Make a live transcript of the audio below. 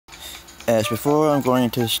As before, I'm going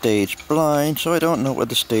into the stage blind, so I don't know what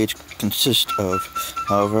the stage consists of.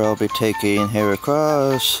 However, I'll be taking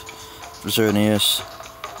Heracross, Xerneas,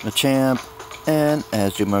 Machamp, and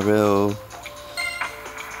Azumarill.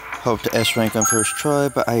 Hope to S-rank on first try,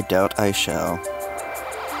 but I doubt I shall.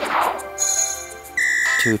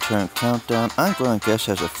 2-turn countdown. I'm going to guess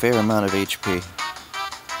has a fair amount of HP.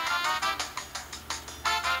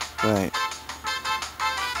 Right.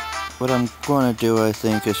 What I'm going to do, I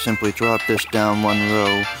think, is simply drop this down one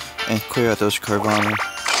row and clear out those Carvanha.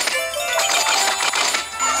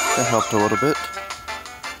 That helped a little bit.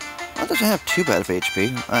 That doesn't have too bad of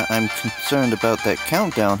HP. I'm concerned about that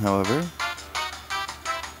countdown, however.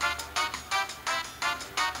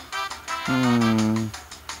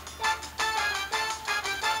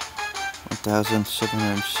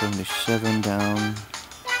 1,777 down.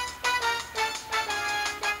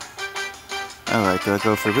 Alright, do I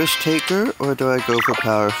go for Risk Taker or do I go for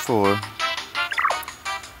Power 4?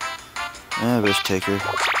 Risk Taker.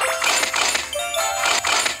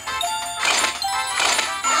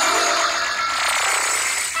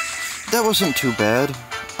 That wasn't too bad.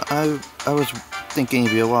 I was thinking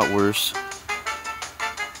it'd be a lot worse.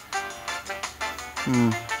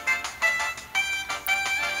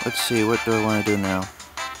 Let's see, what do I want to do now?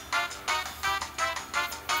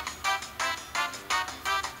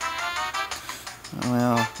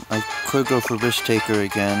 Well, I could go for Risk Taker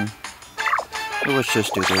again. But let's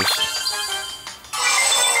just do this.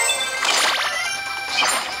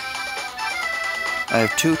 I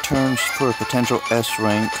have 2 turns for a potential S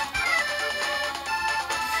rank.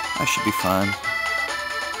 I should be fine.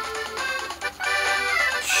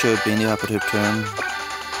 Should be in the operative turn.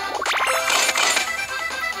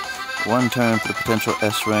 1 turn for the potential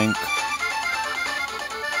S rank.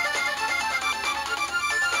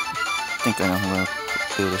 I think I know how I'm going to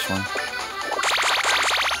do this one.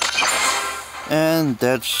 And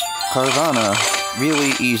that's Carvanha.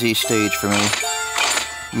 Really easy stage for me.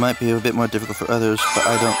 Might be a bit more difficult for others, but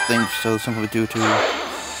I don't think so, simply due to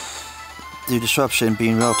the disruption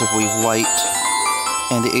being relatively light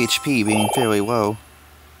and the HP being fairly low.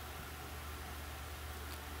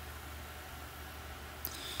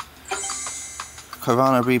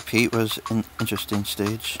 Carvanha repeat was an interesting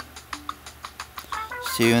stage.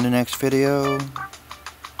 See you in the next video.